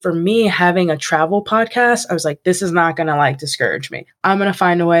for me, having a travel podcast, I was like, this is not going to like discourage me. I'm going to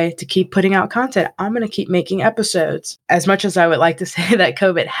find a way to keep putting out content. I'm going to keep making episodes. As much as I would like to say that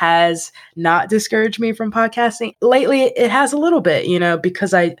COVID has not discouraged me from podcasting, lately it has a little bit,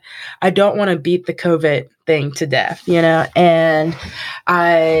 because I don't want to beat the COVID thing to death, and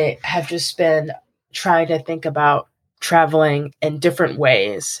I have just been trying to think about traveling in different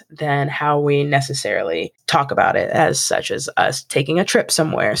ways than how we necessarily talk about it, as such as us taking a trip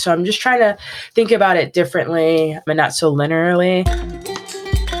somewhere. So I'm just trying to think about it differently and not so linearly.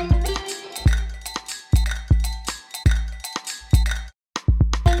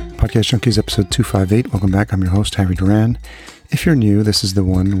 Podcast Junkies, episode 258. Welcome back. I'm your host, Harry Duran. If you're new, this is the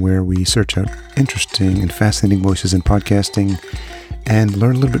one where we search out interesting and fascinating voices in podcasting and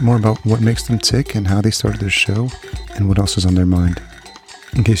learn a little bit more about what makes them tick and how they started their show and what else is on their mind.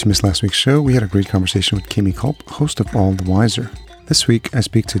 In case you missed last week's show, we had a great conversation with Kimi Culp, host of All the Wiser. This week, I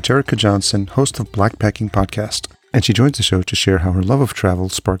speak to Jerica Johnson, host of Blackpacking Podcast, and she joins the show to share how her love of travel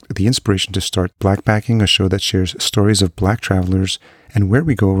sparked the inspiration to start Blackpacking, a show that shares stories of Black travelers and where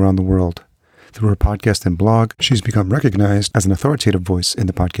we go around the world. Through her podcast and blog, she's become recognized as an authoritative voice in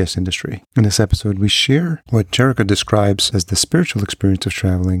the podcast industry. In this episode, we share what Jerica describes as the spiritual experience of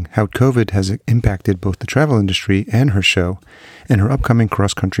traveling, how COVID has impacted both the travel industry and her show, and her upcoming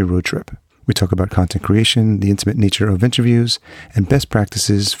cross-country road trip. We talk about content creation, the intimate nature of interviews, and best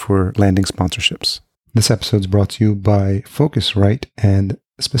practices for landing sponsorships. This episode is brought to you by Focusrite and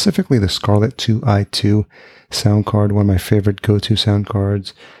specifically the Scarlett 2i2 sound card, one of my favorite go-to sound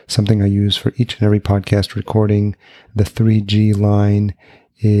cards, something I use for each and every podcast recording. The 3G line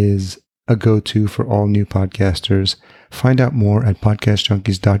is a go-to for all new podcasters. Find out more at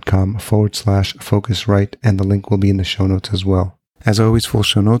podcastjunkies.com/Focusrite, and the link will be in the show notes as well. As always, full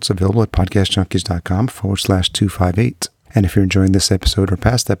show notes available at podcastjunkies.com/258. And if you're enjoying this episode or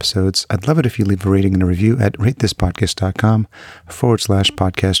past episodes, I'd love it if you leave a rating and a review at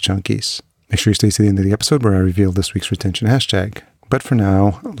ratethispodcast.com/podcastjunkies. Make sure you stay to the end of the episode where I reveal this week's retention hashtag. But for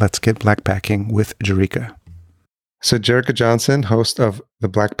now, let's get Blackpacking with Jerica. So Jerica Johnson, host of the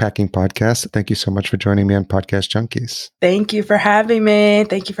Blackpacking Podcast, thank you so much for joining me on Podcast Junkies. Thank you for having me.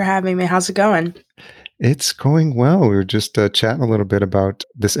 How's it going? It's going well. We were just chatting a little bit about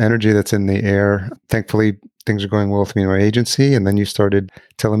this energy that's in the air. Thankfully, things are going well with me and my agency. And then you started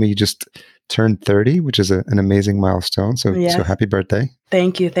telling me you just turned 30, which is an amazing milestone. So, yes. So happy birthday.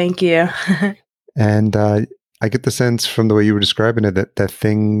 Thank you. And I get the sense from the way you were describing it that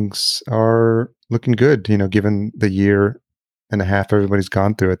things are looking good, given the year and a half everybody's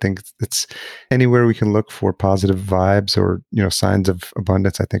gone through. I think it's anywhere we can look for positive vibes or, signs of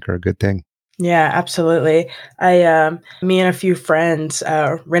abundance, I think are a good thing. Yeah, absolutely. Me and a few friends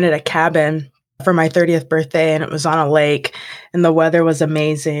rented a cabin for my 30th birthday, and it was on a lake, and the weather was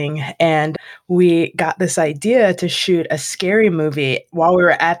amazing. And we got this idea to shoot a scary movie while we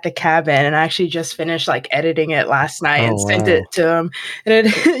were at the cabin, and I actually just finished editing it last night and sent it to them. And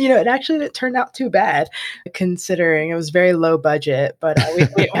it, it actually didn't turn out too bad, considering it was very low budget, but we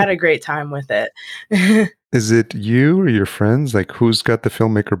had a great time with it. Is it you or your friends? Who's got the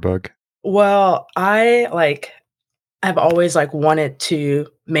filmmaker bug? Well, I've always wanted to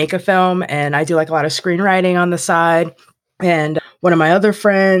make a film, and I do a lot of screenwriting on the side. And one of my other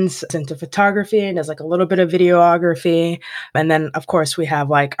friends is into photography and does a little bit of videography. And then of course we have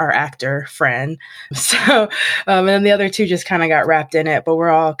our actor friend. So, and then the other two just kind of got wrapped in it, but we're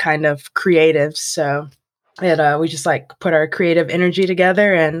all kind of creatives. So we just put our creative energy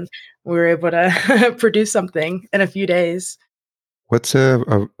together, and we were able to produce something in a few days. What's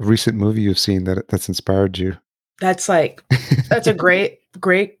a recent movie you've seen that's inspired you? That's a great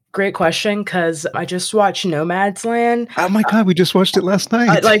question, because I just watched Nomadland. Oh my God, we just watched it last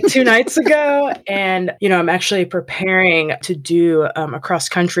night. 2 nights ago. And, I'm actually preparing to do a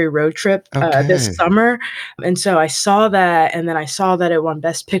cross-country road trip this summer. And so I saw that, and then I saw that it won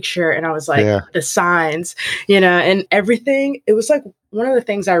Best Picture, and I was the signs, and everything. It was one of the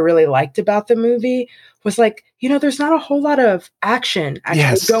things I really liked about the movie was there's not a whole lot of action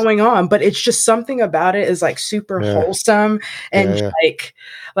going on, but it's just something about it is super wholesome, and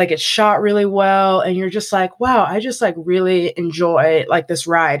it's shot really well. And you're just wow, I just really enjoy this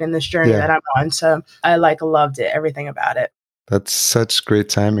ride and this journey that I'm on. So I loved it, everything about it. That's such great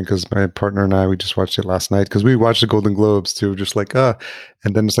timing, because my partner and I, we just watched it last night because we watched the Golden Globes too, just and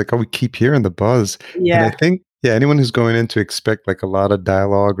then it's we keep hearing the buzz. Yeah. And I think, anyone who's going in to expect a lot of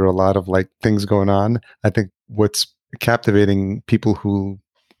dialogue or a lot of things going on, I think what's captivating people who,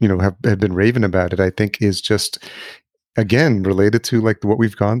 have been raving about it, I think is just, again, related to what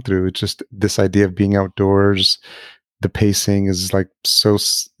we've gone through. It's just this idea of being outdoors, the pacing is like so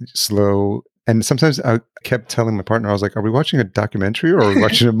slow. And sometimes I kept telling my partner, I was like, are we watching a documentary or are we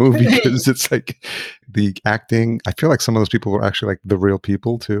watching a movie? Because it's like the acting, I feel like some of those people were actually like the real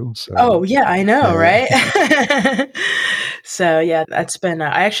people too. So, Oh, yeah, I know, yeah. right? So, yeah, that's been,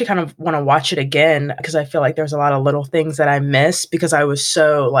 I actually kind of want to watch it again because I feel like there's a lot of little things that I missed because I was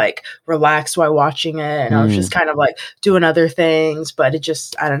so like relaxed while watching it and I was just kind of like doing other things. But it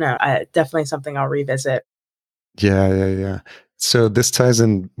just, I don't know, definitely something I'll revisit. Yeah. So this ties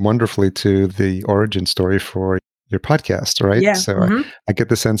in wonderfully to the origin story for your podcast, right? Yeah. So I get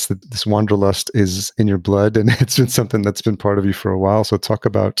the sense that this wanderlust is in your blood and it's been something that's been part of you for a while. So talk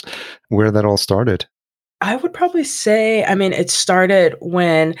about where that all started. I would probably say, I mean, it started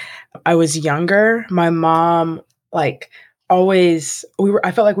when I was younger. My mom, like, I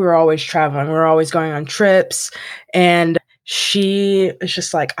felt like we were always traveling. We were always going on trips. And she is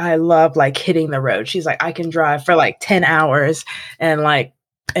just like, I love like hitting the road. She's like, I can drive for like 10 hours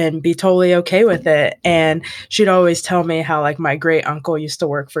and be totally okay with it. And she'd always tell me how like my great uncle used to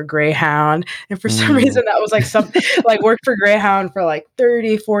work for Greyhound. And for some reason that was like something like worked for Greyhound for like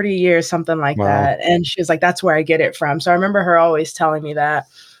 30, 40 years, something like that. And she was like, that's where I get it from. So I remember her always telling me that.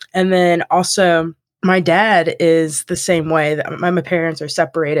 And then also my dad is the same way. That my parents are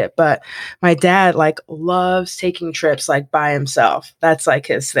separated, but my dad like loves taking trips like by himself. That's like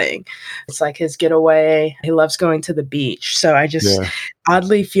his thing. It's like his getaway. He loves going to the beach. So I just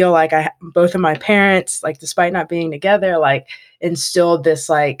oddly feel like both of my parents, like despite not being together, like instilled this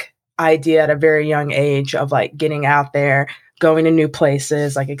like idea at a very young age of like getting out there, going to new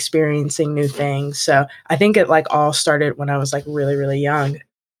places, like experiencing new things. So I think it like all started when I was like really, really young.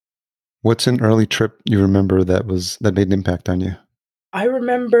 What's an early trip you remember that made an impact on you? I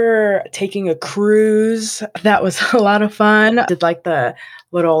remember taking a cruise. That was a lot of fun. I did like the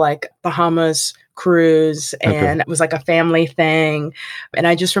little like Bahamas cruise and it was like a family thing. And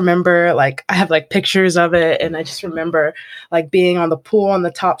I just remember like I have like pictures of it and I just remember like being on the pool on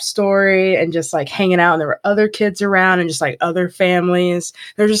the top story and just like hanging out and there were other kids around and just like other families.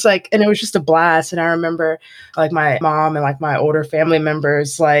 They're just like and it was just a blast. And I remember like my mom and like my older family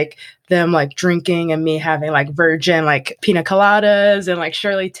members like them like drinking and me having like virgin like pina coladas and like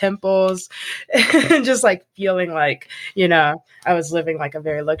Shirley Temples and just like feeling like, you know, I was living like a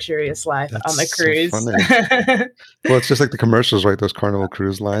very luxurious life on the cruise. So funny. Well, it's just like the commercials, right? Those Carnival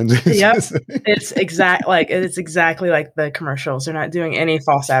Cruise lines. Yep. It's exactly like the commercials. They're not doing any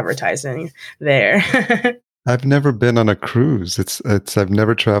false advertising there. I've never been on a cruise. I've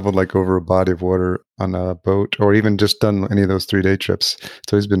never traveled like over a body of water on a boat or even just done any of those 3-day trips.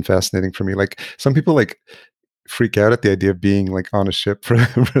 It's always been fascinating for me. Like some people like freak out at the idea of being like on a ship for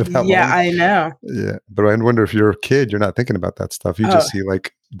that long. Yeah, I know. Yeah. But I wonder if you're a kid, you're not thinking about that stuff. You just see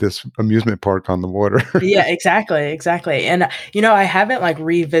like this amusement park on the water. Yeah, exactly. And, you know, I haven't like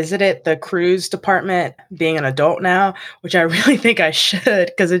revisited the cruise department being an adult now, which I really think I should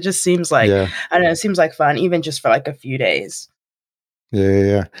because it just seems like, I don't know, it seems like fun, even just for like a few days.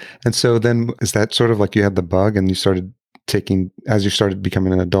 Yeah. And so then is that sort of like you had the bug and you started as you started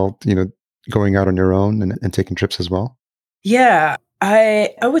becoming an adult, you know, going out on your own and taking trips as well? Yeah, I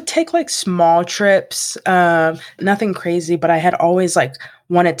would take like small trips, nothing crazy, but I had always like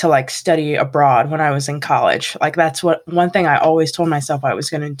wanted to like study abroad when I was in college. Like that's one thing I always told myself I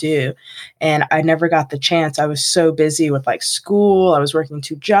was going to do. And I never got the chance. I was so busy with like school. I was working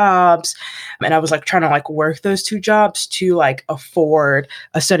 2 jobs and I was like trying to like work those 2 jobs to like afford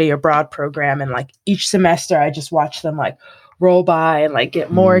a study abroad program. And like each semester I just watched them like roll by and like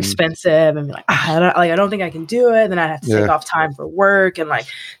get more expensive and be like, I don't think I can do it. Then I have to take off time for work and like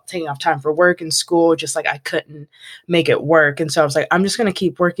taking off time for work and school, just like I couldn't make it work. And so I was like, I'm just going to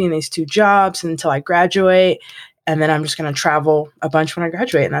keep working these 2 jobs until I graduate. And then I'm just going to travel a bunch when I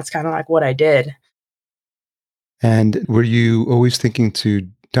graduate. And that's kind of like what I did. And were you always thinking to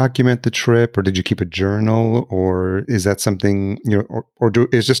document the trip or did you keep a journal or is that something, you know,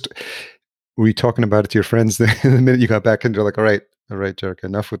 were you talking about it to your friends the minute you got back and you're like, all right, Jerica,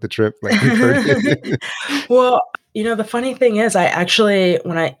 enough with the trip. Like we've heard it. Well, you know, the funny thing is I actually,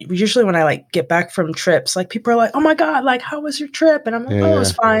 when I like get back from trips, like people are like, oh my God, like how was your trip? And I'm like, oh, it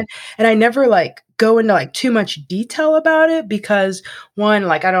was fine. And I never like go into like too much detail about it because one,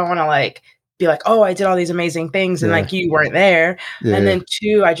 like I don't want to like be like, oh, I did all these amazing things and like you weren't there. And then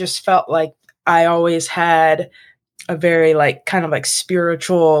 2, I just felt like I always had a very like kind of like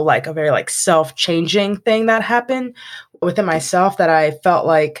spiritual, like a very like self-changing thing that happened within myself that I felt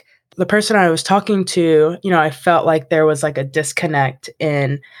like the person I was talking to, you know, I felt like there was like a disconnect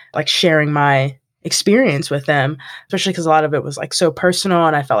in like sharing my experience with them, especially because a lot of it was like so personal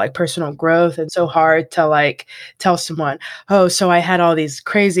and I felt like personal growth and so hard to like tell someone, oh, so I had all these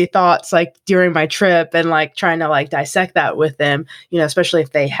crazy thoughts like during my trip and like trying to like dissect that with them, especially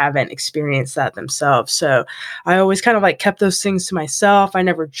if they haven't experienced that themselves. So I always kind of like kept those things to myself. I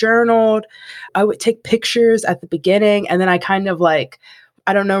never journaled. I would take pictures at the beginning and then I kind of like,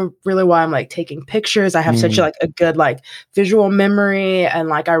 I don't know really why I'm like taking pictures. I have such like a good like visual memory and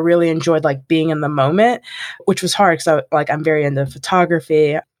like I really enjoyed like being in the moment, which was hard because I'm very into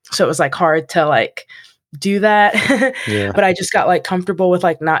photography. So it was like hard to like do that. Yeah. But I just got like comfortable with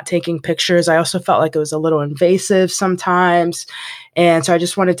like not taking pictures. I also felt like it was a little invasive sometimes. And so I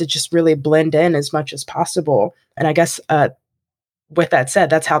just wanted to just really blend in as much as possible. And I guess with that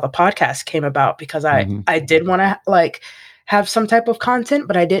said, that's how the podcast came about because I did want to like have some type of content,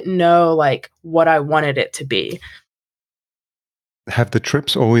 but I didn't know like what I wanted it to be. Have the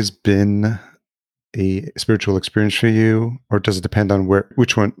trips always been a spiritual experience for you, or does it depend on where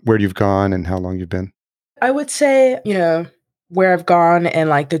you've gone and how long you've been? I would say, where I've gone and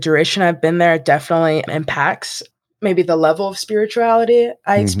like the duration I've been there definitely impacts maybe the level of spirituality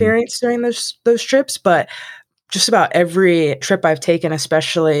I experienced during those trips, but just about every trip I've taken,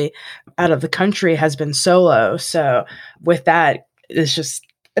 especially out of the country, has been solo. So with that, it's just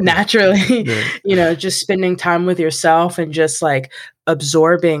naturally, just spending time with yourself and just like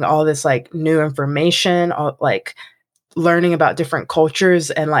absorbing all this like new information, all, like learning about different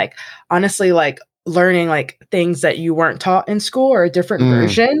cultures and like honestly like learning like things that you weren't taught in school or a different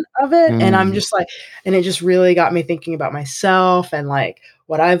version of it. And I'm just like, and it just really got me thinking about myself and like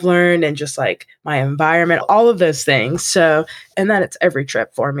what I've learned and just like my environment, all of those things. So, and that it's every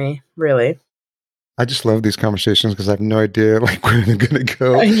trip for me, really. I just love these conversations because I have no idea like where they're going to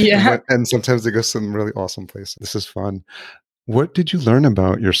go. And sometimes they go some really awesome places. This is fun. What did you learn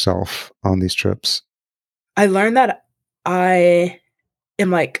about yourself on these trips? I learned that I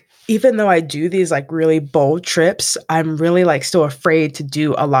am like, even though I do these like really bold trips, I'm really like still afraid to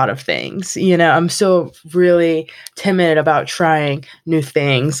do a lot of things. I'm still really timid about trying new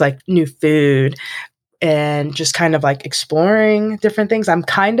things, like new food and just kind of like exploring different things. I'm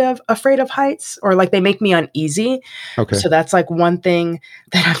kind of afraid of heights or like they make me uneasy. Okay. So that's like one thing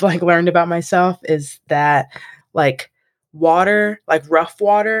that I've like learned about myself is that like water, like rough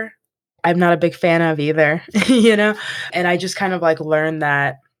water, I'm not a big fan of either, And I just kind of like learned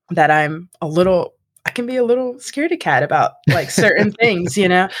that I can be a little scaredy cat about like certain things,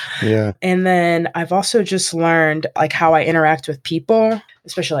 Yeah. And then I've also just learned like how I interact with people,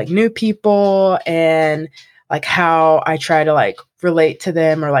 especially like new people and like how I try to like relate to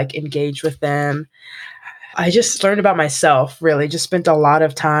them or like engage with them. I just learned about myself, really, just spent a lot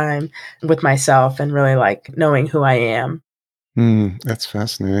of time with myself and really like knowing who I am. That's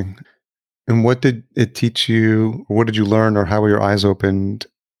fascinating. And what did it teach you? What did you learn, or how were your eyes opened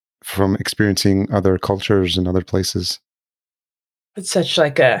from experiencing other cultures and other places? It's such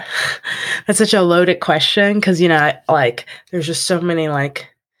like that's such a loaded question because like there's just so many like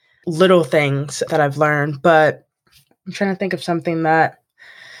little things that I've learned, but I'm trying to think of something that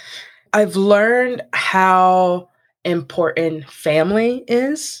I've learned how important family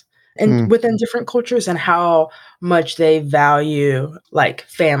is and within different cultures and how much they value like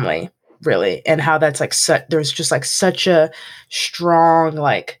family really and how that's like there's just like such a strong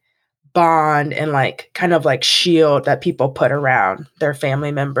like bond and like kind of like shield that people put around their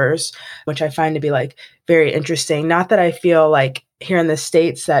family members, which I find to be like very interesting. Not that I feel like here in the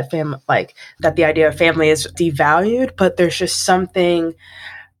States that that the idea of family is devalued, but there's just something,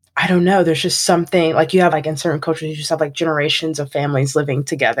 I don't know, there's just something like you have like in certain cultures, you just have like generations of families living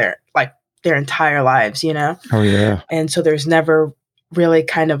together, like their entire lives, Oh yeah. And so there's never really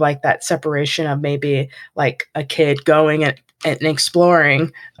kind of like that separation of maybe like a kid going and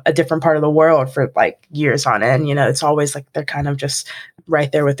exploring a different part of the world for like years on end. It's always like they're kind of just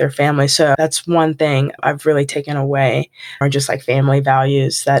right there with their family. So that's one thing I've really taken away, or just like family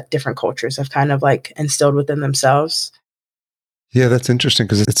values that different cultures have kind of like instilled within themselves. Yeah, that's interesting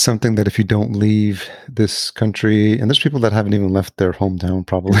because it's something that if you don't leave this country, and there's people that haven't even left their hometown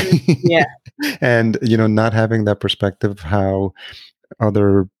probably. Yeah. And, not having that perspective of how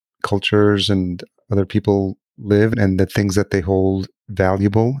other cultures and other people live and the things that they hold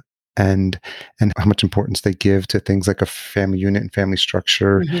valuable and how much importance they give to things like a family unit and family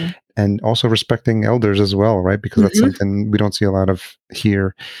structure, and also respecting elders as well, right? Because that's something we don't see a lot of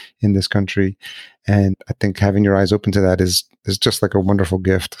here in this country. And I think having your eyes open to that is just like a wonderful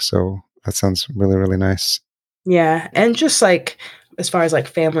gift. So that sounds really, really nice. Yeah. And just like as far as like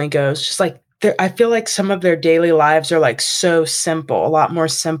family goes, just like I feel like some of their daily lives are like so simple, a lot more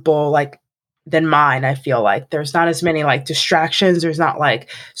simple, like than mine. I feel like there's not as many like distractions. There's not like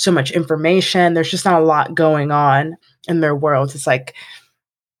so much information. There's just not a lot going on in their world. It's like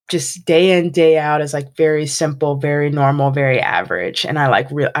just day in, day out is like very simple, very normal, very average. And I like,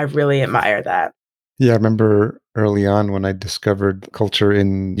 I really admire that. Yeah, I remember early on when I discovered culture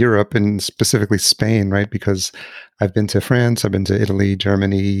in Europe and specifically Spain, right? Because I've been to France, I've been to Italy,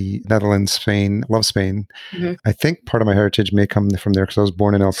 Germany, Netherlands, Spain, love Spain. Mhm. I think part of my heritage may come from there because I was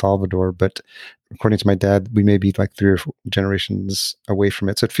born in El Salvador, but according to my dad, we may be like 3 or 4 generations away from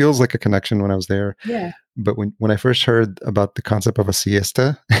it. So it feels like a connection when I was there. Yeah. But when I first heard about the concept of a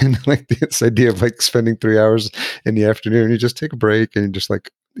siesta and like this idea of like spending 3 hours in the afternoon, you just take a break and you just like,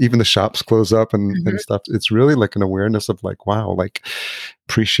 even the shops close up Mhm. and stuff. It's really like an awareness of like, wow, like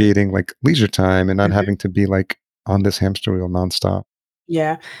appreciating like leisure time and not Mhm. having to be like on this hamster wheel nonstop.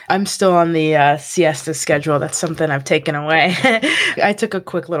 Yeah, I'm still on the siesta schedule. That's something I've taken away. I took a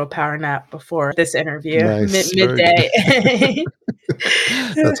quick little power nap before this interview, Nice. Very good. midday.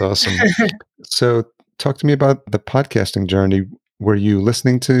 That's awesome. So talk to me about the podcasting journey. Were you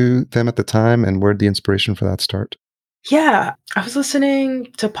listening to them at the time and where did the inspiration for that start? Yeah, I was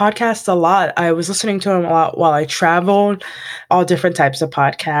listening to podcasts a lot. I was listening to them a lot while I traveled, all different types of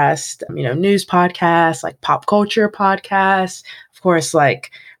podcasts, news podcasts, like pop culture podcasts, of course, like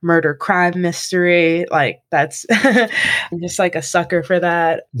murder, crime, mystery. Like that's, I'm just like a sucker for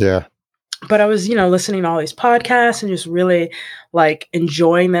that. Yeah. But I was, listening to all these podcasts and just really like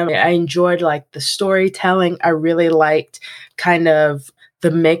enjoying them. I enjoyed like the storytelling. I really liked kind of the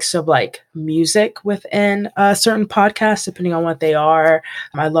mix of like music within certain podcasts, depending on what they are.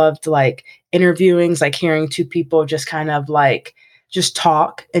 I loved like interviewings, like hearing two people just kind of like just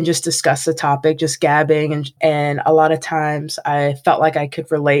talk and just discuss the topic, just gabbing. And a lot of times I felt like I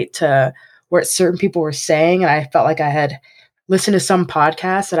could relate to what certain people were saying. And I felt like I had listened to some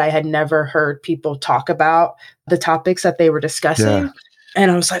podcasts that I had never heard people talk about the topics that they were Yeah. discussing. And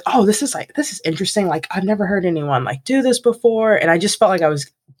I was like, oh, this is interesting. Like, I've never heard anyone like do this before. And I just felt like I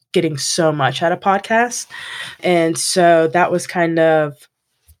was getting so much out of podcasts. And so that was kind of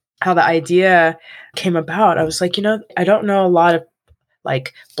how the idea came about. I was like, I don't know a lot of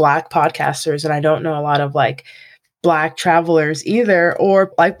like Black podcasters, and I don't know a lot of like Black travelers either,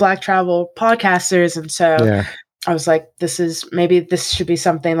 or like Black travel podcasters. And so Yeah. I was like, maybe this should be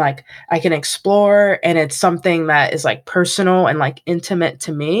something like I can explore. And it's something that is like personal and like intimate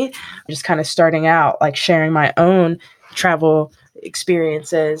to me. I'm just kind of starting out, like sharing my own travel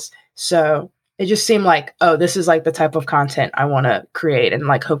experiences. So it just seemed like, oh, this is like the type of content I want to create. And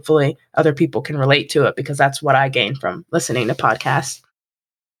like, hopefully other people can relate to it because that's what I gained from listening to podcasts.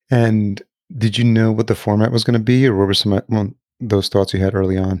 And did you know what the format was going to be, or what were some those thoughts you had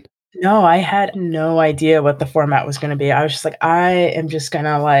early on? No, I had no idea what the format was going to be. I was just like, I am just going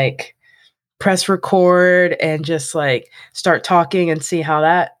to like press record and just like start talking and see how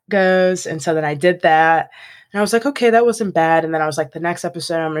that goes. And so then I did that. And I was like, okay, that wasn't bad. And then I was like, the next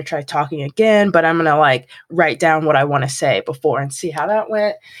episode, I'm going to try talking again, but I'm going to like write down what I want to say before and see how that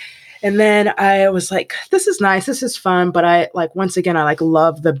went. And then I was like, this is nice. This is fun. But I like, once again, I like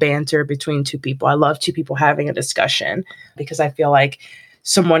love the banter between two people. I love two people having a discussion because I feel like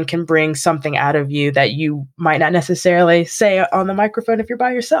someone can bring something out of you that you might not necessarily say on the microphone if you're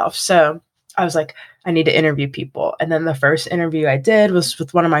by yourself. So I was like, I need to interview people. And then the first interview I did was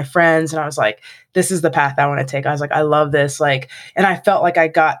with one of my friends. And I was like, this is the path I want to take. I was like, I love this. Like, and I felt like I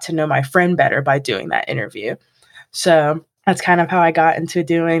got to know my friend better by doing that interview. So that's kind of how I got into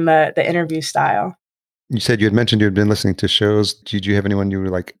doing the interview style. You said you had mentioned you had been listening to shows. Did you have anyone you were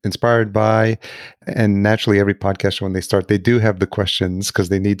like inspired by? And naturally, every podcast, when they start, they do have the questions because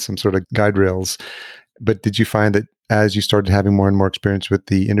they need some sort of guide rails. But did you find that as you started having more and more experience with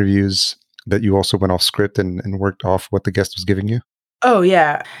the interviews, that you also went off script and worked off what the guest was giving you? Oh,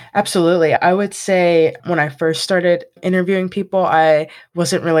 yeah, absolutely. I would say when I first started interviewing people, I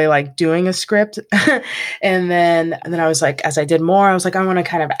wasn't really like doing a script. And then I was like, as I did more, I was like, I want to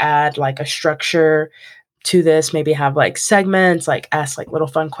kind of add like a structure to this, maybe have like segments, like ask like little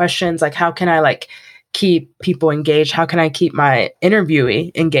fun questions. Like, how can I like keep people engaged? How can I keep my interviewee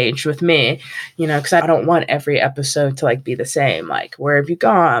engaged with me? Because I don't want every episode to like be the same. Like, where have you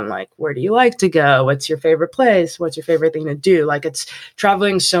gone? Like, where do you like to go? What's your favorite place? What's your favorite thing to do? Like, it's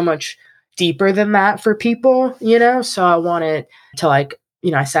traveling so much deeper than that for people, So I wanted to like,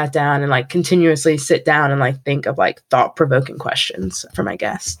 I sat down and like continuously sit down and like think of like thought-provoking questions for my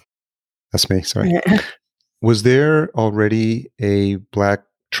guests. That's me. Sorry. Was there already a Black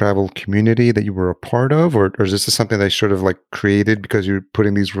travel community that you were a part of, or is this something that sort of like created because you're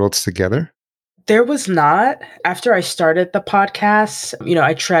putting these worlds together? There was not. After I started the podcast,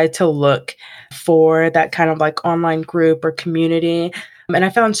 I tried to look for that kind of like online group or community. And I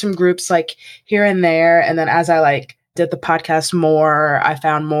found some groups like here and there. And then as I like did the podcast more, I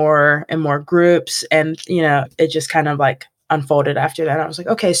found more and more groups. And, it just kind of like unfolded after that. I was like,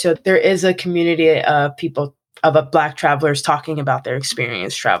 okay, so there is a community of people, Black travelers talking about their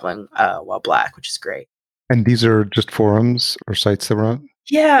experience traveling while Black, which is great. And these are just forums or sites that we're on?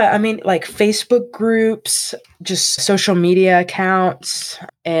 Yeah, I mean, like Facebook groups, just social media accounts,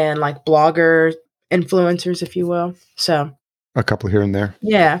 and like blogger influencers, if you will. So, a couple here and there.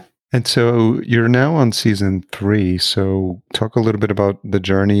 Yeah. And so you're now on season 3. So talk a little bit about the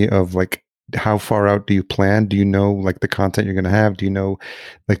journey of like, how far out do you plan? Do you know like the content you're going to have? Do you know,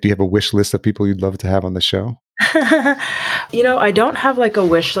 like, do you have a wish list of people you'd love to have on the show? I don't have like a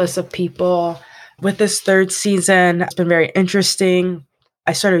wish list of people. With this 3rd season, it's been very interesting.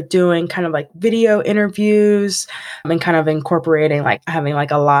 I started doing kind of like video interviews and kind of incorporating like having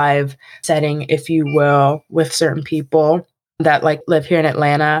like a live setting, if you will, with certain people that like live here in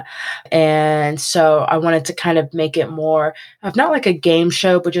Atlanta. And so I wanted to kind of make it more of not like a game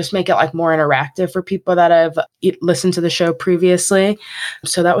show, but just make it like more interactive for people that have listened to the show previously.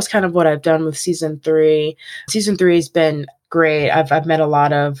 So that was kind of what I've done with season 3. Season 3 has been great. I've met a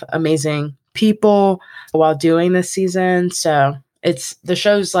lot of amazing people while doing this season. So the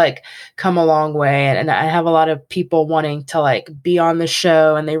show's like come a long way, and I have a lot of people wanting to like be on the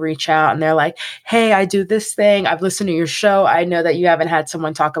show, and they reach out and they're like, hey, I do this thing. I've listened to your show. I know that you haven't had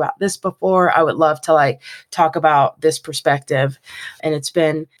someone talk about this before. I would love to like talk about this perspective. And it's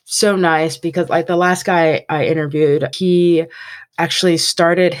been so nice because like the last guy I interviewed, he actually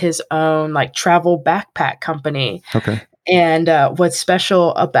started his own like travel backpack company. Okay. And what's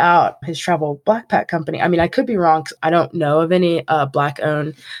special about his travel backpack company, I mean, I could be wrong 'cause I don't know of any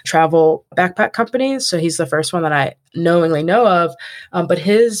Black-owned travel backpack companies. So he's the first one that I knowingly know of. But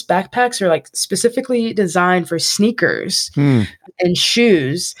his backpacks are like specifically designed for sneakers and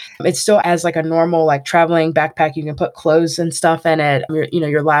shoes. It still has like a normal like traveling backpack. You can put clothes and stuff in it,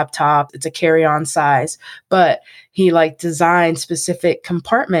 your laptop. It's a carry-on size. But he like designed specific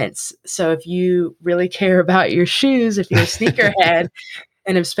compartments. So if you really care about your shoes, if you're a sneakerhead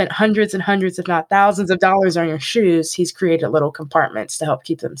and have spent hundreds and hundreds, if not thousands of dollars on your shoes, he's created little compartments to help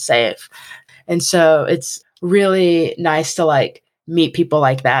keep them safe. And so it's really nice to like meet people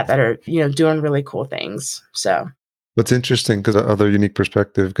like that are, doing really cool things. So what's interesting, because other unique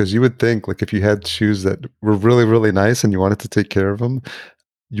perspective, because you would think like if you had shoes that were really, really nice and you wanted to take care of them,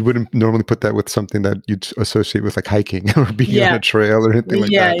 you wouldn't normally put that with something that you'd associate with like hiking or being on a trail or anything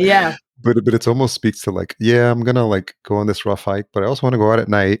like that. Yeah. But it almost speaks to like, yeah, I'm going to like go on this rough hike, but I also want to go out at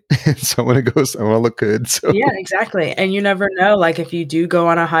night. So I want to look good. So yeah, exactly. And you never know, like if you do go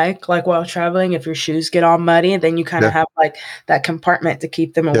on a hike, like while traveling, if your shoes get all muddy, then you kind of have like that compartment to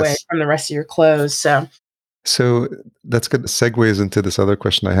keep them away from the rest of your clothes. So that's good. Segues into this other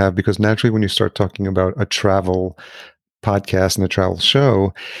question I have, because naturally when you start talking about a travel podcast and a travel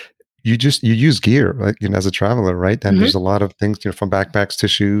show, you use gear, like, as a traveler, right? And there's a lot of things, from backpacks to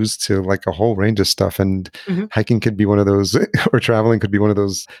shoes to like a whole range of stuff. And hiking could be one of those, or traveling could be one of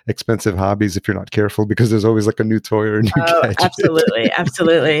those expensive hobbies if you're not careful, because there's always like a new toy or a new gadget.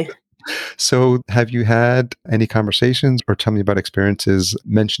 Absolutely. So have you had any conversations or tell me about experiences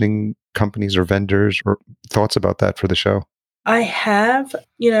mentioning companies or vendors or thoughts about that for the show? I have,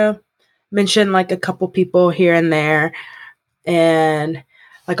 mentioned like a couple people here and there, and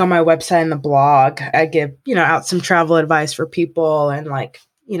like on my website and the blog, I give, out some travel advice for people and like,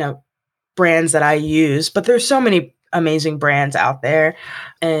 brands that I use, but there's so many amazing brands out there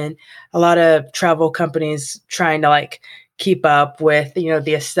and a lot of travel companies trying to like keep up with,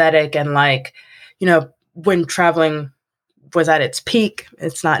 the aesthetic and like, when traveling was at its peak,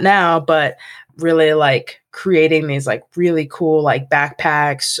 it's not now, but really like creating these like really cool like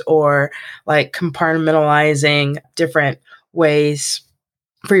backpacks or like compartmentalizing different ways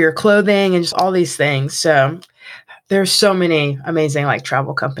for your clothing and just all these things. So there's so many amazing like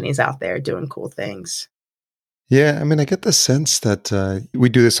travel companies out there doing cool things. Yeah, I mean, I get the sense that we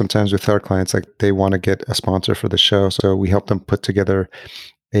do this sometimes with our clients, like they want to get a sponsor for the show. So we help them put together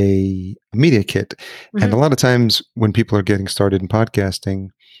a media kit. And a lot of times when people are getting started in podcasting,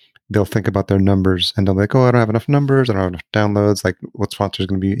 they'll think about their numbers and they'll be like, oh, I don't have enough numbers. I don't have enough downloads. Like what sponsor is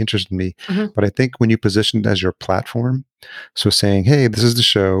going to be interested in me? But I think when you position it as your platform, so saying, hey, this is the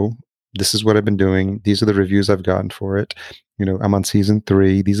show. This is what I've been doing. These are the reviews I've gotten for it. I'm on season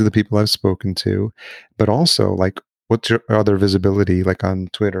 3. These are the people I've spoken to. But also like, what's your other visibility, like on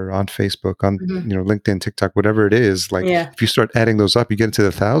Twitter, on Facebook, on LinkedIn, TikTok, whatever it is. Like Yeah. if you start adding those up, you get into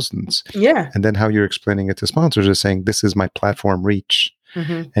the thousands. Yeah. And then how you're explaining it to sponsors is saying, this is my platform reach.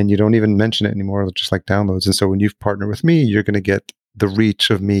 Mm-hmm. And you don't even mention it anymore, just like downloads. And so when you've partnered with me, you're going to get the reach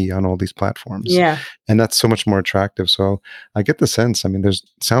of me on all these platforms. Yeah. And that's so much more attractive. So I get the sense, I mean,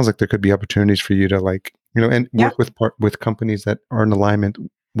 sounds like there could be opportunities for you to like, and work with companies that are in alignment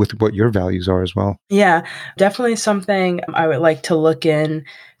with what your values are as well. Yeah, definitely something I would like to look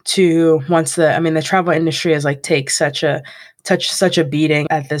into once the travel industry is like take such a beating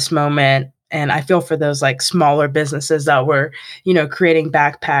at this moment. And I feel for those like smaller businesses that were, creating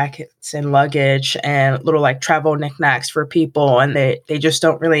backpacks and luggage and little like travel knickknacks for people. And they just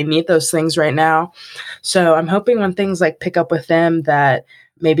don't really need those things right now. So I'm hoping when things like pick up with them that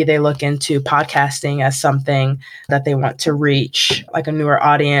maybe they look into podcasting as something that they want to reach like a newer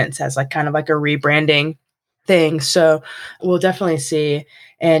audience as like kind of like a rebranding thing. So we'll definitely see.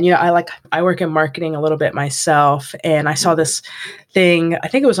 And, I work in marketing a little bit myself, and I saw this thing, I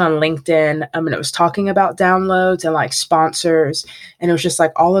think it was on LinkedIn, and it was talking about downloads and like sponsors. And it was just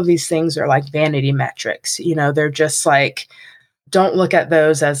like, all of these things are like vanity metrics. They're just like, don't look at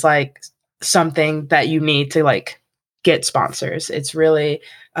those as like something that you need to like get sponsors. It's really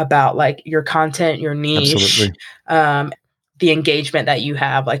about like your content, your niche, the engagement that you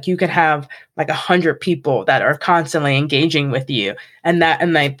have. Like you could have like 100 people that are constantly engaging with you, and that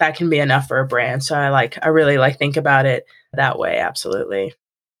can be enough for a brand. So I really like think about it that way. Absolutely.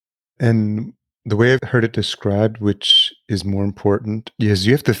 And the way I've heard it described, which is more important, is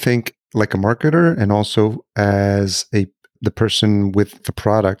you have to think like a marketer and also as the person with the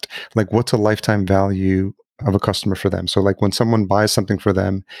product, like what's a lifetime value of a customer for them. So like when someone buys something for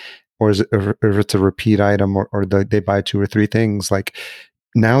them, or if it's a repeat item, or they buy 2 or 3 things, like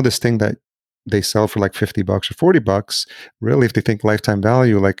now this thing that they sell for like $50 or $40, really, if they think lifetime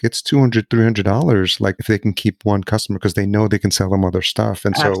value, like it's $200, $300, like if they can keep one customer, because they know they can sell them other stuff.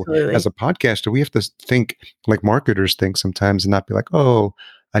 And Absolutely. so as a podcaster, we have to think like marketers think sometimes, and not be like, oh,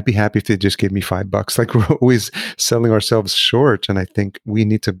 I'd be happy if they just gave me $5. Like we're always selling ourselves short. And I think we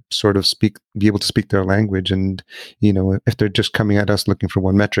need to sort of be able to speak their language. And, if they're just coming at us looking for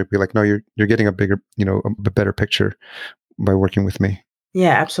one metric, be like, no, you're getting a bigger, a better picture by working with me.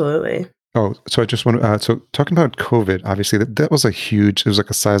 Yeah, absolutely. Oh, so I just want to, so talking about COVID, obviously that was it was like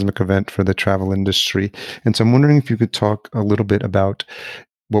a seismic event for the travel industry. And so I'm wondering if you could talk a little bit about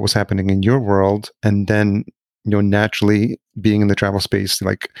what was happening in your world, and then, naturally being in the travel space,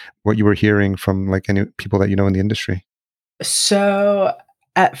 like what you were hearing from like any people that in the industry. So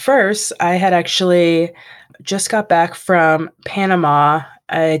at first, I had actually just got back from Panama.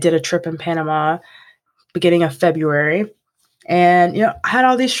 I did a trip in Panama beginning of February. And, I had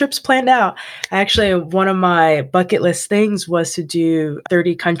all these trips planned out. Actually, one of my bucket list things was to do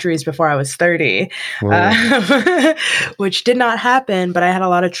 30 countries before I was 30, which did not happen. But I had a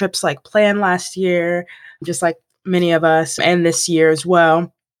lot of trips like planned last year, just like many of us, and this year as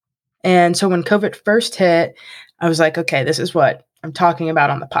well. And so when COVID first hit, I was like, okay, this is what I'm talking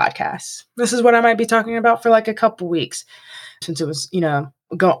about on the podcast. This is what I might be talking about for like a couple weeks, since it was,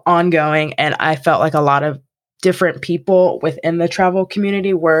 ongoing. And I felt like a lot of different people within the travel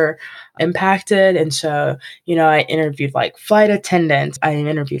community were impacted. And so, I interviewed like flight attendants, I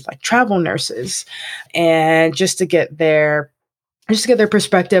interviewed like travel nurses, and just to get their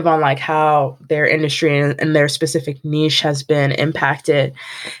perspective on like how their industry and their specific niche has been impacted.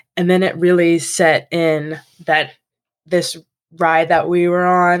 And then it really set in that this ride that we were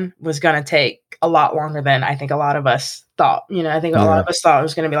on was going to take a lot longer than I think a lot of us thought. I think a lot of us thought it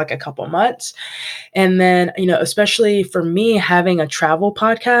was going to be like a couple months. And then, especially for me having a travel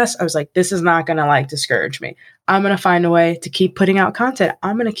podcast, I was like, this is not going to like discourage me. I'm going to find a way to keep putting out content.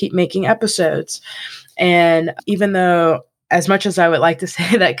 I'm going to keep making episodes. And even though, as much as I would like to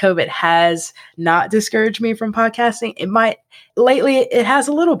say that COVID has not discouraged me from podcasting, lately it has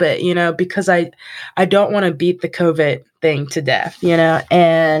a little bit, because I don't want to beat the COVID thing to death,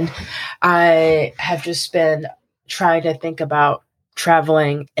 and I have just been trying to think about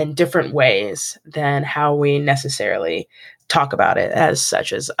traveling in different ways than how we necessarily talk about it, as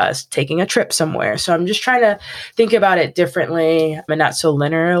such as us taking a trip somewhere. So I'm just trying to think about it differently and not so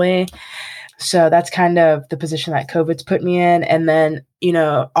linearly. So that's kind of the position that COVID's put me in. And then,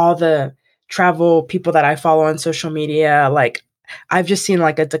 all the travel people that I follow on social media, like I've just seen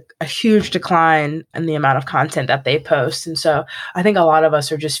like a huge decline in the amount of content that they post. And so I think a lot of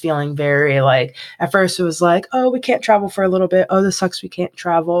us are just feeling very like, at first it was like, oh, we can't travel for a little bit. Oh, this sucks. We can't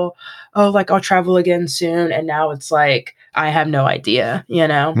travel. Oh, like I'll travel again soon. And now it's like, I have no idea,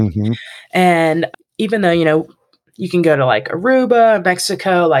 Mm-hmm. And even though, you can go to like Aruba,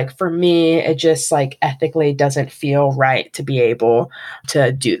 Mexico. Like for me, it just like ethically doesn't feel right to be able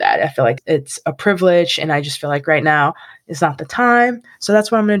to do that. I feel like it's a privilege, and I just feel like right now is not the time. So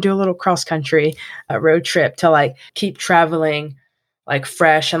that's why I'm going to do a little cross country road trip to like keep traveling like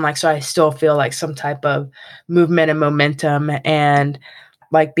fresh, and like so I still feel like some type of movement and momentum, and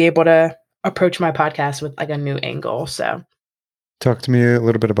like be able to approach my podcast with like a new angle. So Talk to me a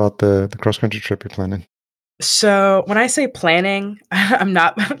little bit about the cross country trip you're planning. So when I say planning, I'm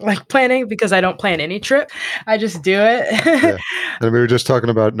not like planning because I don't plan any trip. I just do it. Yeah. And we were just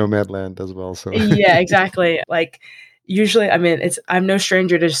talking about Nomadland as well. So Yeah, exactly. Like usually, I mean, I'm no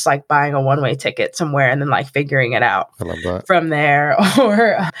stranger to just like buying a one-way ticket somewhere and then like figuring it out I love that. from there.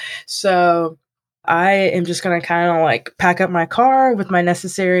 Or so I am just going to kind of like pack up my car with my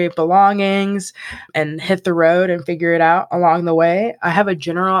necessary belongings and hit the road and figure it out along the way. I have a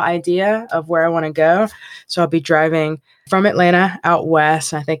general idea of where I want to go. So I'll be driving from Atlanta out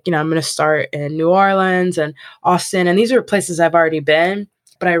west. I think, I'm going to start in New Orleans and Austin. And these are places I've already been,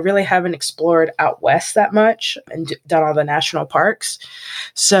 but I really haven't explored out west that much and done all the national parks.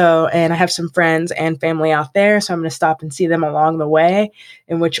 So, and I have some friends and family out there. So I'm going to stop and see them along the way.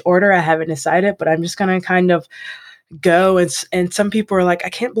 In which order, I haven't decided, but I'm just going to kind of go. And some people are like, I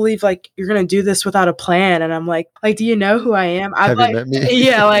can't believe like you're going to do this without a plan. And I'm like, do you know who I am? Have you met me?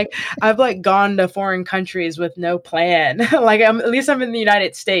 Yeah, like I've like gone to foreign countries with no plan. Like at least I'm in the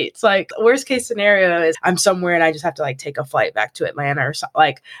United States. Like worst case scenario is I'm somewhere and I just have to like take a flight back to Atlanta or something.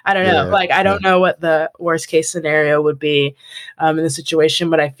 Like, I don't know. Yeah, like, I don't know what the worst case scenario would be in the situation,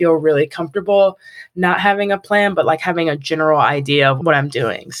 but I feel really comfortable not having a plan, but like having a general idea of what I'm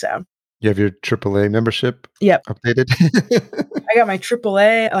doing. So you have your AAA membership Yep. updated? I got my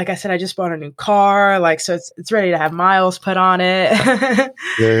AAA. Like I said, I just bought a new car. Like, so it's ready to have miles put on it.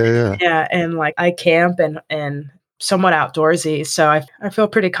 Yeah. Yeah. And like I camp and somewhat outdoorsy. So I feel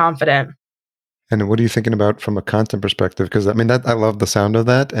pretty confident. And what are you thinking about from a content perspective? Because I mean, that I love the sound of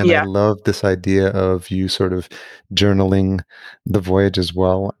that, and I Yeah. love this idea of you sort of journaling the voyage as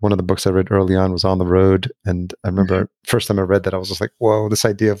well. One of the books I read early on was On the Road, and I remember first time I read that, I was just like, "Whoa!" This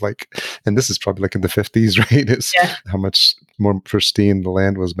idea of like, and this is probably like in the 50s, right? Is how much more pristine the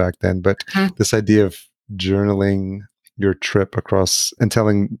land was back then. But this idea of journaling your trip across and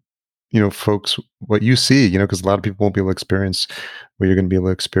telling folks what you see, because a lot of people won't be able to experience what you're going to be able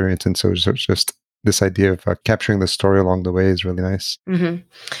to experience, and so it's just this idea of capturing the story along the way is really nice.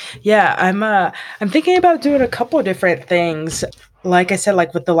 Yeah, I'm thinking about doing a couple different things. Like I said,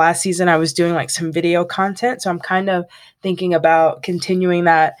 like with the last season, I was doing like some video content, so I'm kind of thinking about continuing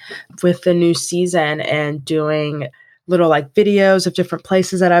that with the new season and doing little like videos of different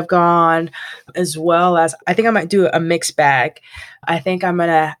places that I've gone, as well as I think I might do a mixed bag. I think I'm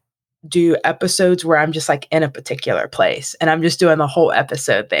gonna do episodes where I'm just like in a particular place and I'm just doing the whole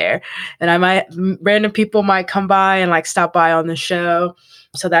episode there. And random people might come by and like stop by on the show.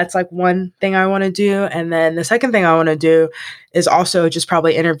 So that's like one thing I want to do. And then the second thing I want to do is also just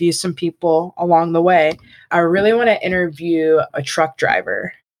probably interview some people along the way. I really want to interview a truck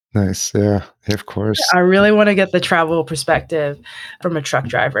driver. Nice. Yeah, of course. I really want to get the travel perspective from a truck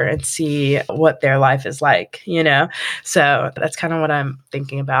driver and see what their life is like, So that's kind of what I'm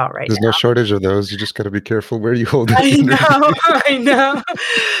thinking about right now. There's no shortage of those. You just got to be careful where you hold it. I know.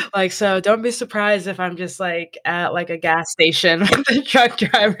 Like, so don't be surprised if I'm just like at like a gas station with the truck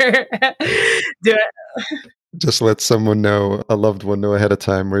driver. Do it. Just let someone know, a loved one know ahead of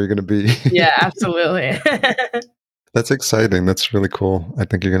time where you're going to be. Yeah, absolutely. That's exciting. That's really cool. I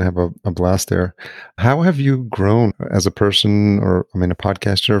think you're going to have a blast there. How have you grown as a person, or a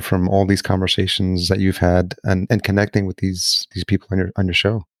podcaster, from all these conversations that you've had and connecting with these people on your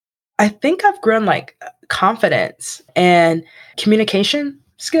show? I think I've grown like confidence and communication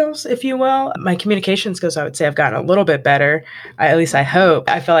skills, if you will. My communication skills, I would say, have gotten a little bit better. At least I hope.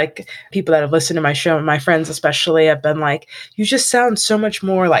 I feel like people that have listened to my show, and my friends especially, have been like, you just sound so much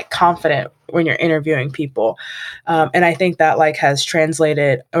more like confident when you're interviewing people. And I think that like has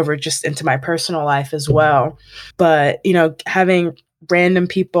translated over just into my personal life as well. But, having random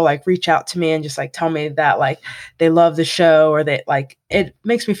people like reach out to me and just like tell me that like they love the show, or that like it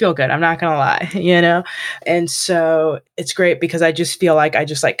makes me feel good. I'm not gonna lie, And so it's great because I just feel like I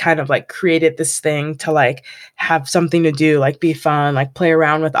just like kind of like created this thing to like have something to do, like be fun, like play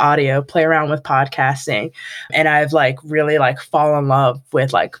around with audio, play around with podcasting. And I've like really like fallen in love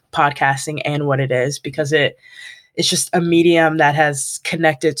with like podcasting and what it is, because it's just a medium that has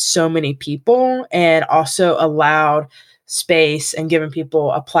connected so many people and also allowed space and giving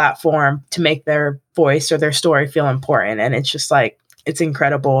people a platform to make their voice or their story feel important. And it's just like, it's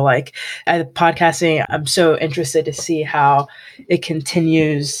incredible. Like at podcasting, I'm so interested to see how it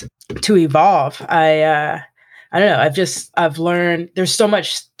continues to evolve. I don't know. I've learned there's so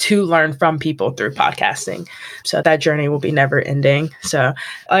much to learn from people through podcasting. So that journey will be never ending. So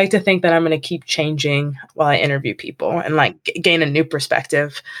I like to think that I'm going to keep changing while I interview people and like gain a new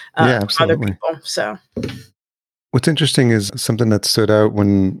perspective Yeah, from other absolutely. people. So What's interesting is something that stood out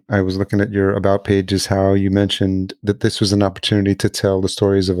when I was looking at your about page is how you mentioned that this was an opportunity to tell the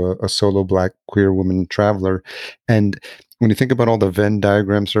stories of a solo Black queer woman traveler. And when you think about all the Venn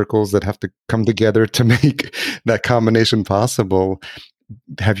diagram circles that have to come together to make that combination possible,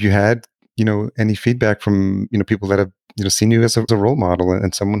 have you had, any feedback from, people that have, seen you as a role model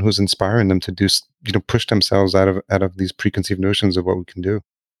and someone who's inspiring them to do, push themselves out of these preconceived notions of what we can do?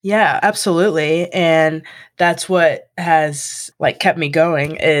 yeah, absolutely. And that's what has like kept me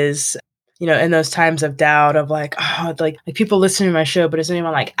going is, in those times of doubt of like, oh, like people listen to my show, but is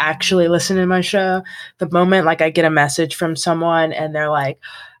anyone like actually listening to my show? The moment like I get a message from someone and they're like,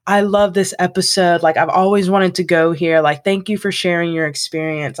 I love this episode. Like I've always wanted to go here. Like, thank you for sharing your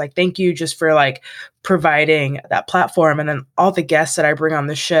experience. Like, thank you just for like providing that platform. And then all the guests that I bring on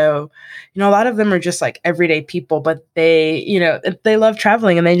the show, a lot of them are just like everyday people, but they love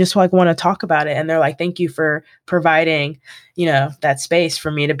traveling and they just like want to talk about it. And they're like, thank you for providing, that space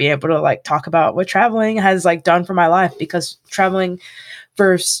for me to be able to like talk about what traveling has like done for my life, because traveling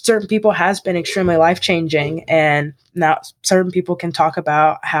for certain people has been extremely life-changing, and now certain people can talk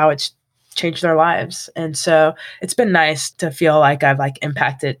about how it's changed their lives. And so it's been nice to feel like I've like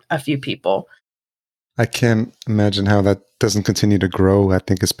impacted a few people. I can't imagine how that doesn't continue to grow. I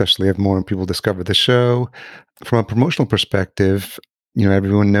think especially if more people discover the show. From a promotional perspective,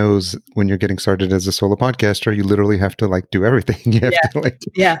 everyone knows when you're getting started as a solo podcaster, you literally have to like do everything. You have to like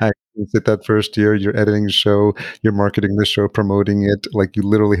sit that first year, you're editing the show, you're marketing the show, promoting it. Like you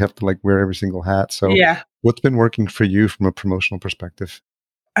literally have to like wear every single hat. So what's been working for you from a promotional perspective?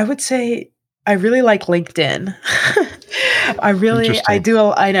 I would say I really like LinkedIn. I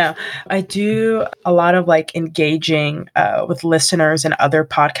do a lot of like engaging with listeners and other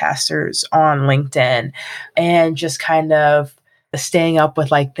podcasters on LinkedIn, and just kind of staying up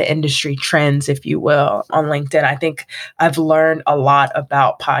with like the industry trends, if you will, on LinkedIn. I think I've learned a lot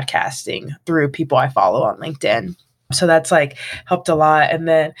about podcasting through people I follow on LinkedIn. So that's like helped a lot. And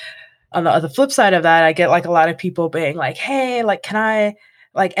then on the other flip side of that, I get like a lot of people being like, hey, like, can I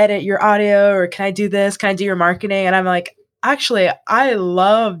like edit your audio, or can I do this? Can I do your marketing? And I'm like, actually, I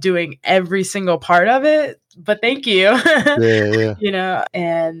love doing every single part of it, but thank you. Yeah.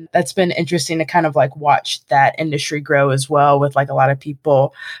 And that's been interesting to kind of like watch that industry grow as well, with like a lot of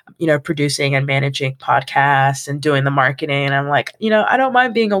people, producing and managing podcasts and doing the marketing. And I'm like, I don't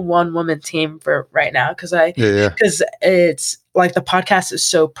mind being a one-woman team for right now, because it's like the podcast is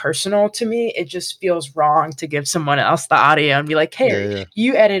so personal to me. It just feels wrong to give someone else the audio and be like, hey,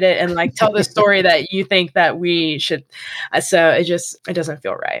 you edit it and like tell the story that you think that we should. So it doesn't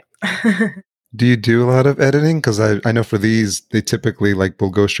feel right. Do you do a lot of editing? Because I know for these, they typically like will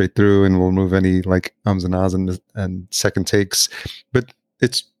go straight through and will remove any like ums and ahs and second takes, but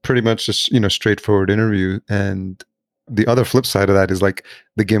it's pretty much just, straightforward interview. And the other flip side of that is like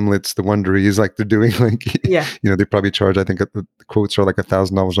the Gimlets, the Wonderies, like they're doing like, they probably charge, I think the quotes are like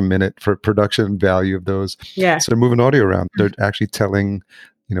 $1,000 a minute for production value of those. Yeah. So they're moving audio around. They're actually telling,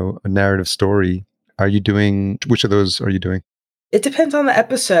 a narrative story. Which of those are you doing? It depends on the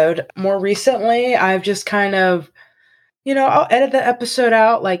episode. More recently, I've just kind of, I'll edit the episode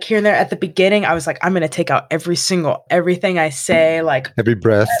out like here and there. At the beginning, I was like, I'm going to take out everything I say, like every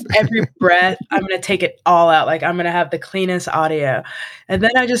breath. I'm going to take it all out. Like I'm going to have the cleanest audio. And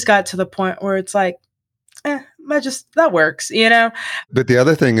then I just got to the point where it's like, that works, But the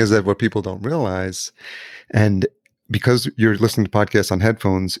other thing is that what people don't realize, and because you're listening to podcasts on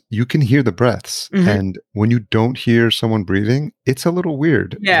headphones, you can hear the breaths. Mm-hmm. And when you don't hear someone breathing, it's a little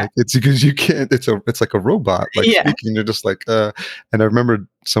weird. Yeah. Like, it's because you can't, it's like a robot, like speaking. You're just like, and I remember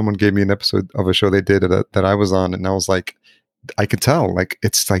someone gave me an episode of a show they did that I was on. And I was like, I could tell, like,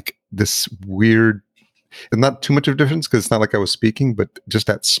 it's like this weird, and not too much of a difference because it's not like I was speaking, but just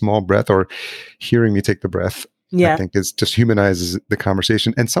that small breath or hearing me take the breath. I think is just humanizes the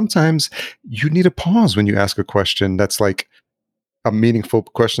conversation. And sometimes you need a pause when you ask a question that's like a meaningful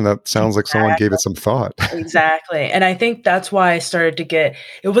question that sounds like someone gave it some thought. Exactly. And I think that's why I started to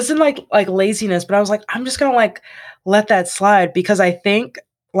it wasn't like laziness, but I was like, I'm just going to like let that slide, because I think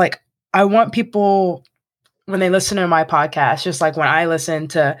like I want people when they listen to my podcast, just like when I listen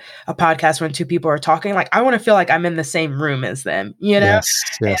to a podcast when two people are talking, like I want to feel like I'm in the same room as them, you know? Yes,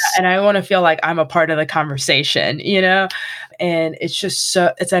 yes. And I want to feel like I'm a part of the conversation, you know? And it's just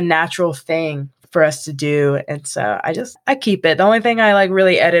it's a natural thing for us to do. And so I keep it. The only thing I like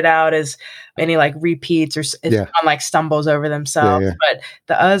really edit out is any like repeats or if Yeah. someone like stumbles over themselves. Yeah. But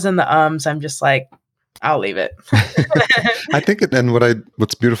the uhs and the ums, I'm just like, I'll leave it. I think and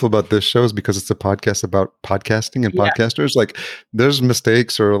what's beautiful about this show is because it's a podcast about podcasting and Yeah. podcasters. Like, there's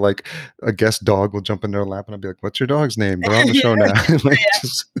mistakes, or like a guest dog will jump in their lap and I'll be like, "What's your dog's name? They're on the show now." Like,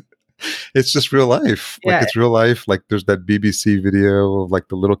 it's just real life. Like, Yeah. it's real life. Like, there's that BBC video of like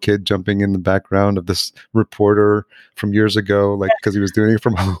the little kid jumping in the background of this reporter from years ago, like because he was doing it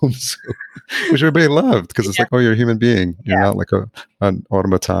from home, so, which everybody loved because it's like, oh, you're a human being. You're not like an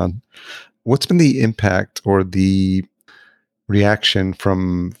automaton. What's been the impact or the reaction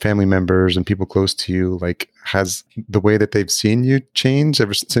from family members and people close to you? Like, has the way that they've seen you changed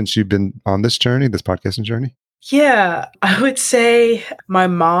ever since you've been on this journey, this podcasting journey? Yeah, I would say my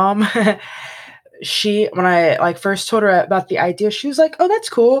mom, when I like first told her about the idea, she was like, "Oh, that's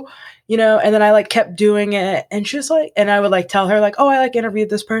cool." And then I like kept doing it, and she was like, and I would like tell her like, "Oh, I like interviewed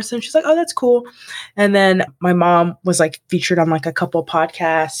this person." She's like, "Oh, that's cool." And then my mom was like featured on like a couple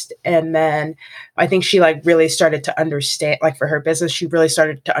podcasts, and then I think she like really started to understand, like for her business, she really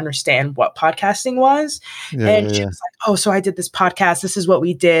started to understand what podcasting was. And she was like, "Oh, so I did this podcast. This is what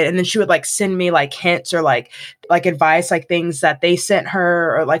we did." And then she would like send me like hints or like advice, like things that they sent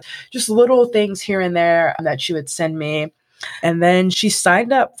her, or like just little things here and there that she would send me. And then she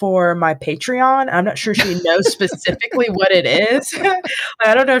signed up for my Patreon. I'm not sure she knows specifically what it is.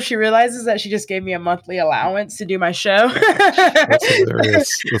 I don't know if she realizes that she just gave me a monthly allowance to do my show. That's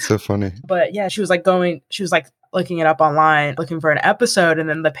hilarious. That's so funny. But yeah, she was like looking it up online, looking for an episode, and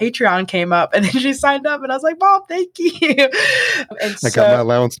then the Patreon came up, and then she signed up, and I was like, "Mom, thank you." And I got my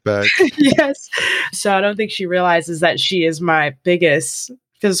allowance back. Yes. So I don't think she realizes that she is my biggest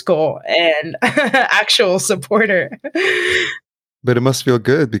physical and actual supporter. But it must feel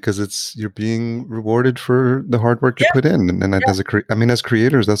good because you're being rewarded for the hard work you put in. And as as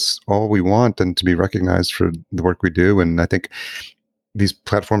creators, that's all we want, and to be recognized for the work we do. And I think these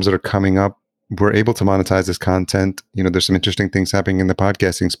platforms that are coming up, we're able to monetize this content. There's some interesting things happening in the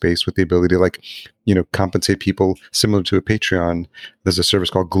podcasting space with the ability to compensate people similar to a Patreon. There's a service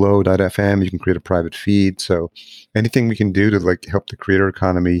called glow.fm. You can create a private feed. So anything we can do to help the creator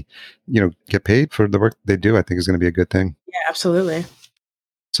economy, get paid for the work they do, I think is going to be a good thing. Yeah, absolutely.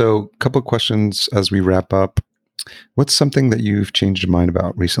 So a couple of questions as we wrap up. What's something that you've changed your mind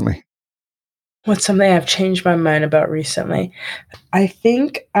about recently? What's something I've changed my mind about recently? I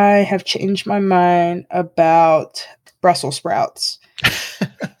think I have changed my mind about Brussels sprouts.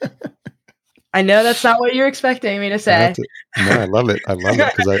 I know that's not what you're expecting me to say. No, I love it. I love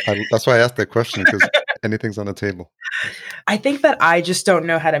it because that's why I asked that question, because anything's on the table. I think that I just don't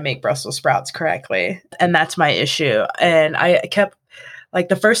know how to make Brussels sprouts correctly, and that's my issue. And I kept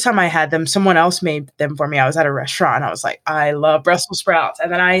the first time I had them, someone else made them for me. I was at a restaurant. I was like, I love Brussels sprouts.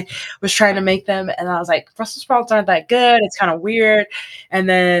 And then I was trying to make them, and I was like, Brussels sprouts aren't that good. It's kind of weird. And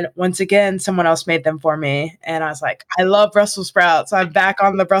then once again, someone else made them for me, and I was like, I love Brussels sprouts. So I'm back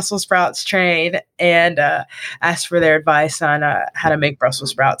on the Brussels sprouts train, and asked for their advice on how to make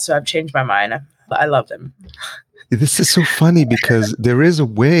Brussels sprouts. So I've changed my mind. I love them. This is so funny because there is a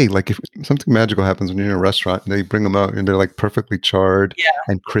way, if something magical happens when you're in a restaurant and they bring them out and they're perfectly charred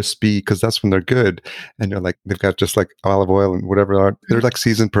and crispy, because that's when they're good. And you're they've got just olive oil and whatever. They're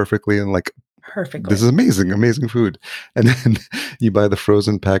seasoned perfectly and perfectly. This is amazing, amazing food. And then you buy the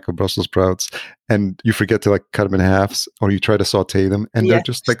frozen pack of Brussels sprouts and you forget to cut them in halves, or you try to saute them and they're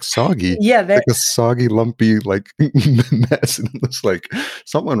just soggy. Yeah. They're a soggy, lumpy, mess. And it's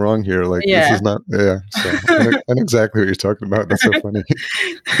something wrong here. This is not, So I know exactly what you're talking about. That's so funny.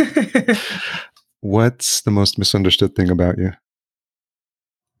 What's the most misunderstood thing about you?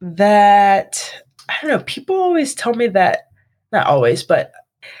 That, I don't know, people always tell me that, not always, but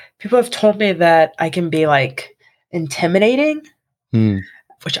people have told me that I can be intimidating,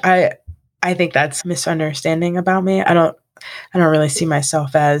 which I think that's misunderstanding about me. I don't really see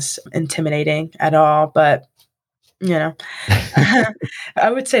myself as intimidating at all, but I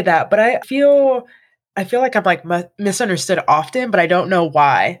would say that. But I feel like I'm misunderstood often, but I don't know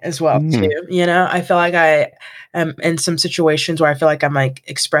why as well too. I feel like I am in some situations where I feel like I'm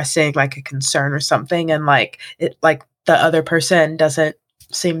expressing a concern or something, and the other person doesn't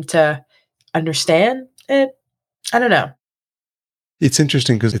seem to understand it. I don't know. It's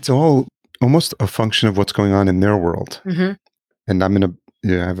interesting because it's all almost a function of what's going on in their world. Mm-hmm. And I'm going to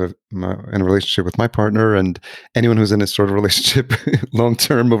yeah, I have in a relationship with my partner, and anyone who's in a sort of relationship long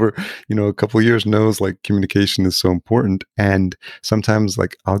term over, a couple of years knows like communication is so important. And sometimes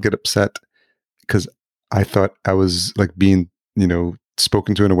like I'll get upset because I thought I was like being,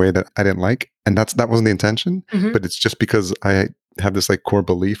 spoken to in a way that I didn't like. And that wasn't the intention, Mhm. but it's just because I have this like core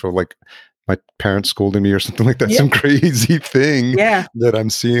belief of like my parents scolding me or something like that, Yeah. some crazy thing Yeah. that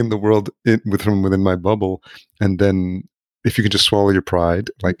I'm seeing the world from within my bubble. And then if you can just swallow your pride,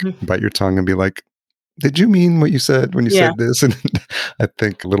 like Mhm. bite your tongue and be like, did you mean what you said when you Yeah. said this? And I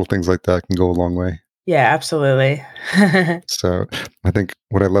think little things like that can go a long way. Yeah, absolutely. So I think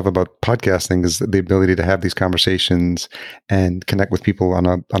what I love about podcasting is the ability to have these conversations and connect with people on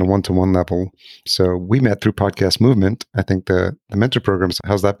a one-to-one level. So we met through Podcast Movement. I think the mentor programs,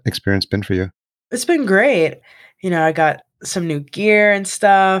 how's that experience been for you? It's been great. I got some new gear and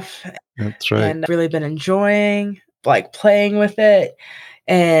stuff That's right. and really been enjoying, like, playing with it,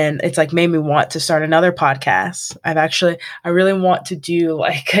 and it's, like, made me want to start another podcast. I really want to do,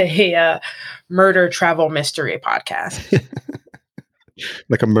 like, murder travel mystery podcast.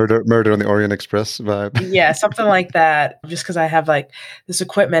 Like a murder on the Orient Express vibe. Yeah, something like that, just because I have, like, this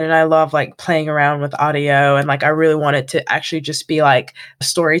equipment and I love, like, playing around with audio and, like, I really want it to actually just be, like, a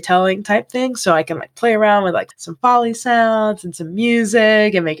storytelling type thing so I can, like, play around with, like, some Foley sounds and some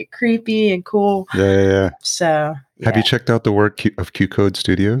music and make it creepy and cool. Yeah. So, Have you yeah. checked out the work of Q Code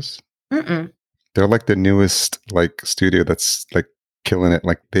Studios? Mm-mm. They're like the newest like studio that's like killing it.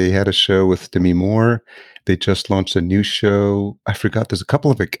 Like they had a show with Demi Moore. They just launched a new show. I forgot. There's a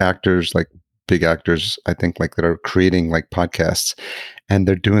couple of like actors, like big actors, I think, like that are creating like podcasts, and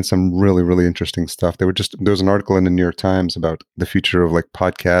they're doing some really, really interesting stuff. There was an article in the New York Times about the future of like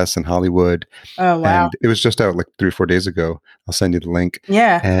podcasts in Hollywood, Oh, wow. and it was just out like 3 or 4 days ago. I'll send you the link.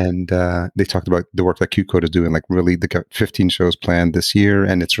 Yeah. And they talked about the work that Q Code is doing. Like really, they got 15 shows planned this year,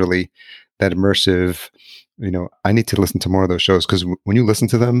 and it's really that immersive. I need to listen to more of those shows because when you listen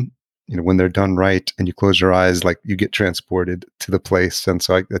to them, when they're done right and you close your eyes, like you get transported to the place. And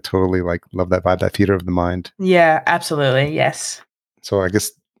so I totally like love that vibe, that theater of the mind. Yeah, absolutely, yes. So I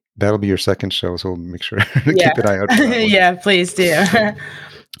guess that'll be your second show. So we'll make sure to Yeah. keep an eye out for that one. Yeah, please do.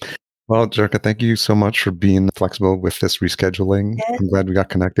 Well, Jerka, thank you so much for being flexible with this rescheduling. Yeah. I'm glad we got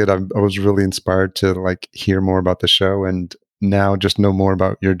connected. I was really inspired to like hear more about the show and now just know more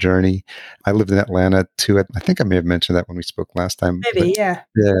about your journey. I lived in Atlanta too. I think I may have mentioned that when we spoke last time. But Maybe, yeah.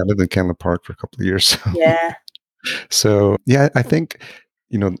 yeah, I lived in Canada Park for a couple of years. Yeah. So yeah, I think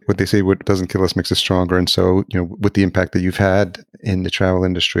what they say, what doesn't kill us makes us stronger. And so with the impact that you've had in the travel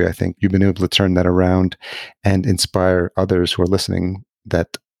industry, I think you've been able to turn that around and inspire others who are listening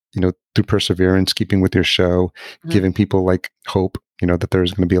that through perseverance, keeping with your show, Mhm. giving people like hope, that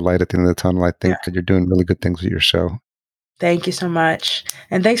there's going to be a light at the end of the tunnel. I think that you're doing really good things with your show. Thank you so much.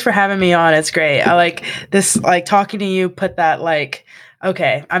 And thanks for having me on. It's great. I like this, like talking to you, put that like,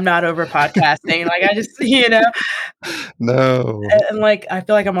 okay, I'm not over podcasting. Like I just, No. and like I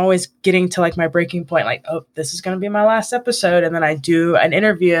feel like I'm always getting to like my breaking point, like, oh, this is gonna be my last episode. And then I do an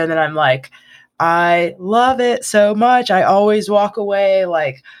interview and then I'm like, I love it so much. I always walk away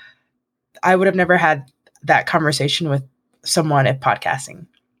like I would have never had that conversation with someone if podcasting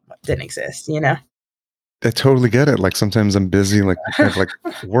didn't exist. I totally get it. Like sometimes I'm busy, like I have like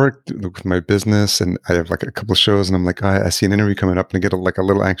work with my business and I have like a couple of shows and I'm like, I see an interview coming up and I get like a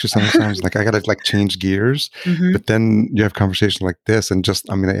little anxious sometimes. Like I got to like change gears, Mhm. but then you have conversations like this and just,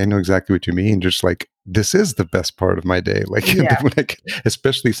 I mean, I know exactly what you mean. Just like, this is the best part of my day. Like, Yeah.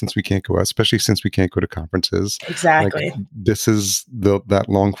 especially since we can't go out, especially since we can't go to conferences. Exactly. Like this is that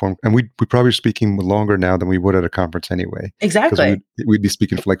long form. And we probably are speaking longer now than we would at a conference anyway. Exactly. We'd be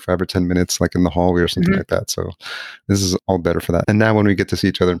speaking for like 5 or 10 minutes, like in the hallway or something like that. So this is all better for that. And now when we get to see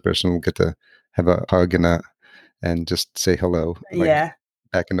each other in person, we'll get to have a hug and just say hello. Like Yeah.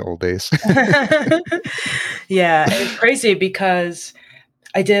 back in the old days. Yeah. It's crazy because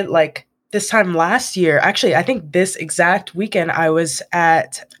I did like this time last year. Actually, I think this exact weekend I was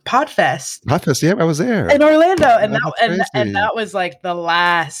at Podfest Podfest, yeah, I was there. in Orlando. And That's and crazy. that was like the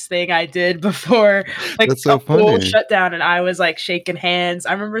last thing I did before like That's so a full funny. shutdown. And I was like shaking hands.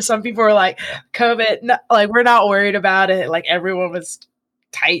 I remember some people were like, COVID, no, like we're not worried about it. Like everyone was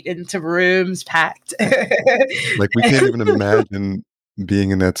tight into rooms, packed. Like we can't even imagine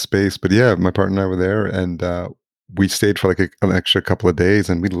being in that space. But yeah, my partner and I were there and we stayed for like an extra couple of days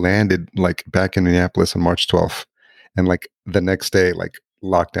and we landed like back in Minneapolis on March 12th. And like the next day, like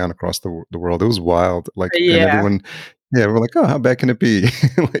lockdown across the world. It was wild. Like, and Yeah. everyone, yeah, we're like, oh, how bad can it be?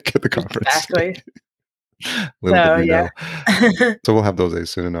 Like at the conference. Exactly. Little So, did we yeah. know. So we'll have those days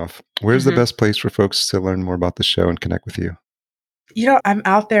soon enough. Where's the Mhm. best place for folks to learn more about the show and connect with you? I'm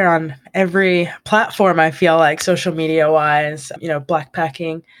out there on every platform, I feel like, social media wise,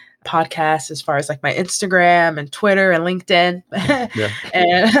 Blackpacking podcast as far as like my Instagram and Twitter and LinkedIn. Yeah.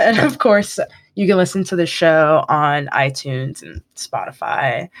 and of course, you can listen to the show on iTunes and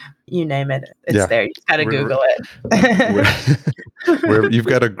Spotify. You name it. It's there. You just got to Google it. You've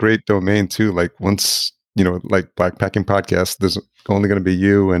got a great domain too. Like once, like Blackpacking Podcast, there's only going to be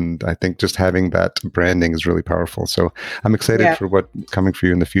you. And I think just having that branding is really powerful. So I'm excited for what's coming for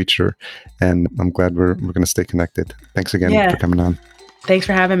you in the future. And I'm glad we're going to stay connected. Thanks again for coming on. Thanks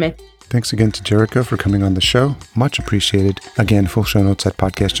for having me. Thanks again to Jerica for coming on the show. Much appreciated. Again, full show notes at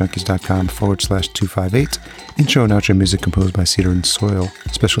podcastjunkies.com/258. Intro and outro music composed by Cedar and Soil.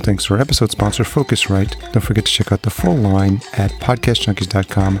 Special thanks to our episode sponsor, Focusrite. Don't forget to check out the full line at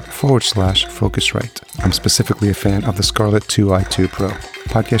podcastjunkies.com/Focusrite. I'm specifically a fan of the Scarlett 2i2 Pro.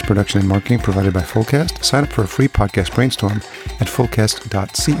 Podcast production and marketing provided by Fullcast. Sign up for a free podcast brainstorm at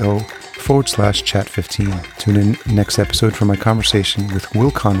fullcast.co/chat15. Tune in next episode for my conversation with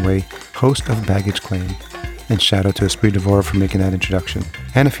Will Conway, host of Baggage Claim. And shout out to Esprit Devora for making that introduction.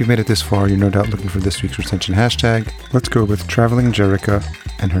 And if you made it this far, you're no doubt looking for this week's retention hashtag. Let's go with Traveling Jerica,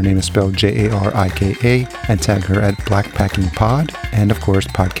 and her name is spelled Jarika, and tag her at BlackpackingPod, and of course,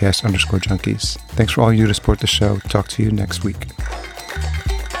 podcast_junkies. Thanks for all you to support the show. Talk to you next week.